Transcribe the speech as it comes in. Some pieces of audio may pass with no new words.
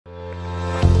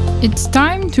It's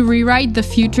time to rewrite the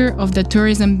future of the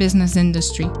tourism business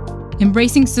industry.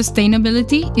 Embracing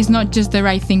sustainability is not just the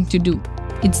right thing to do.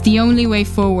 It's the only way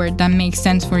forward that makes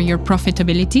sense for your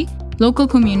profitability, local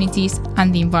communities,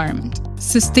 and the environment.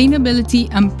 Sustainability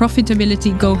and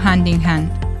profitability go hand in hand.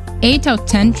 8 out of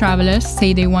 10 travelers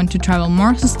say they want to travel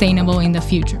more sustainable in the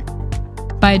future.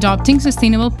 By adopting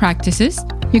sustainable practices,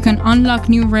 you can unlock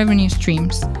new revenue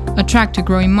streams, attract a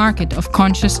growing market of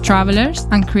conscious travelers,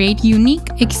 and create unique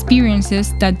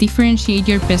experiences that differentiate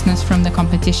your business from the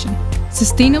competition.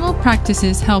 Sustainable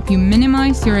practices help you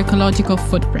minimize your ecological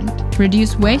footprint,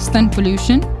 reduce waste and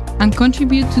pollution, and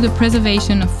contribute to the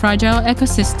preservation of fragile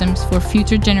ecosystems for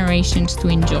future generations to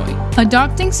enjoy.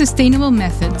 Adopting sustainable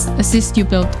methods assists you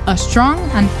build a strong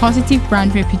and positive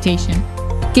brand reputation,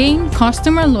 gain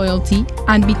customer loyalty,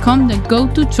 and become the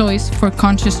go-to choice for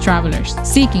conscious travelers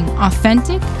seeking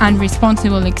authentic and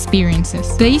responsible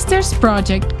experiences. The Easters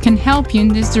project can help you in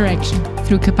this direction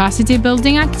through capacity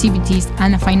building activities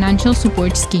and a financial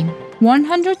support scheme.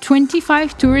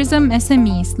 125 tourism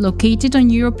SMEs located on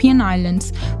European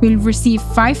islands will receive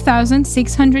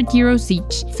 €5,600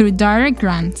 each through direct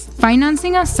grants,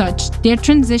 financing as such their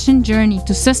transition journey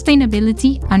to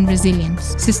sustainability and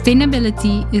resilience.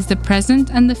 Sustainability is the present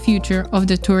and the future of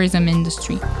the tourism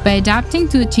industry. By adapting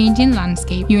to the changing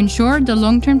landscape, you ensure the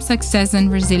long-term success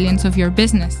and resilience of your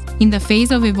business in the face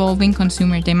of evolving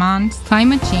consumer demands,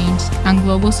 climate change, and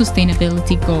global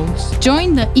sustainability goals.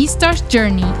 Join the eStars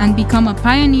journey and become a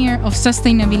pioneer of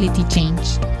sustainability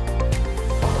change.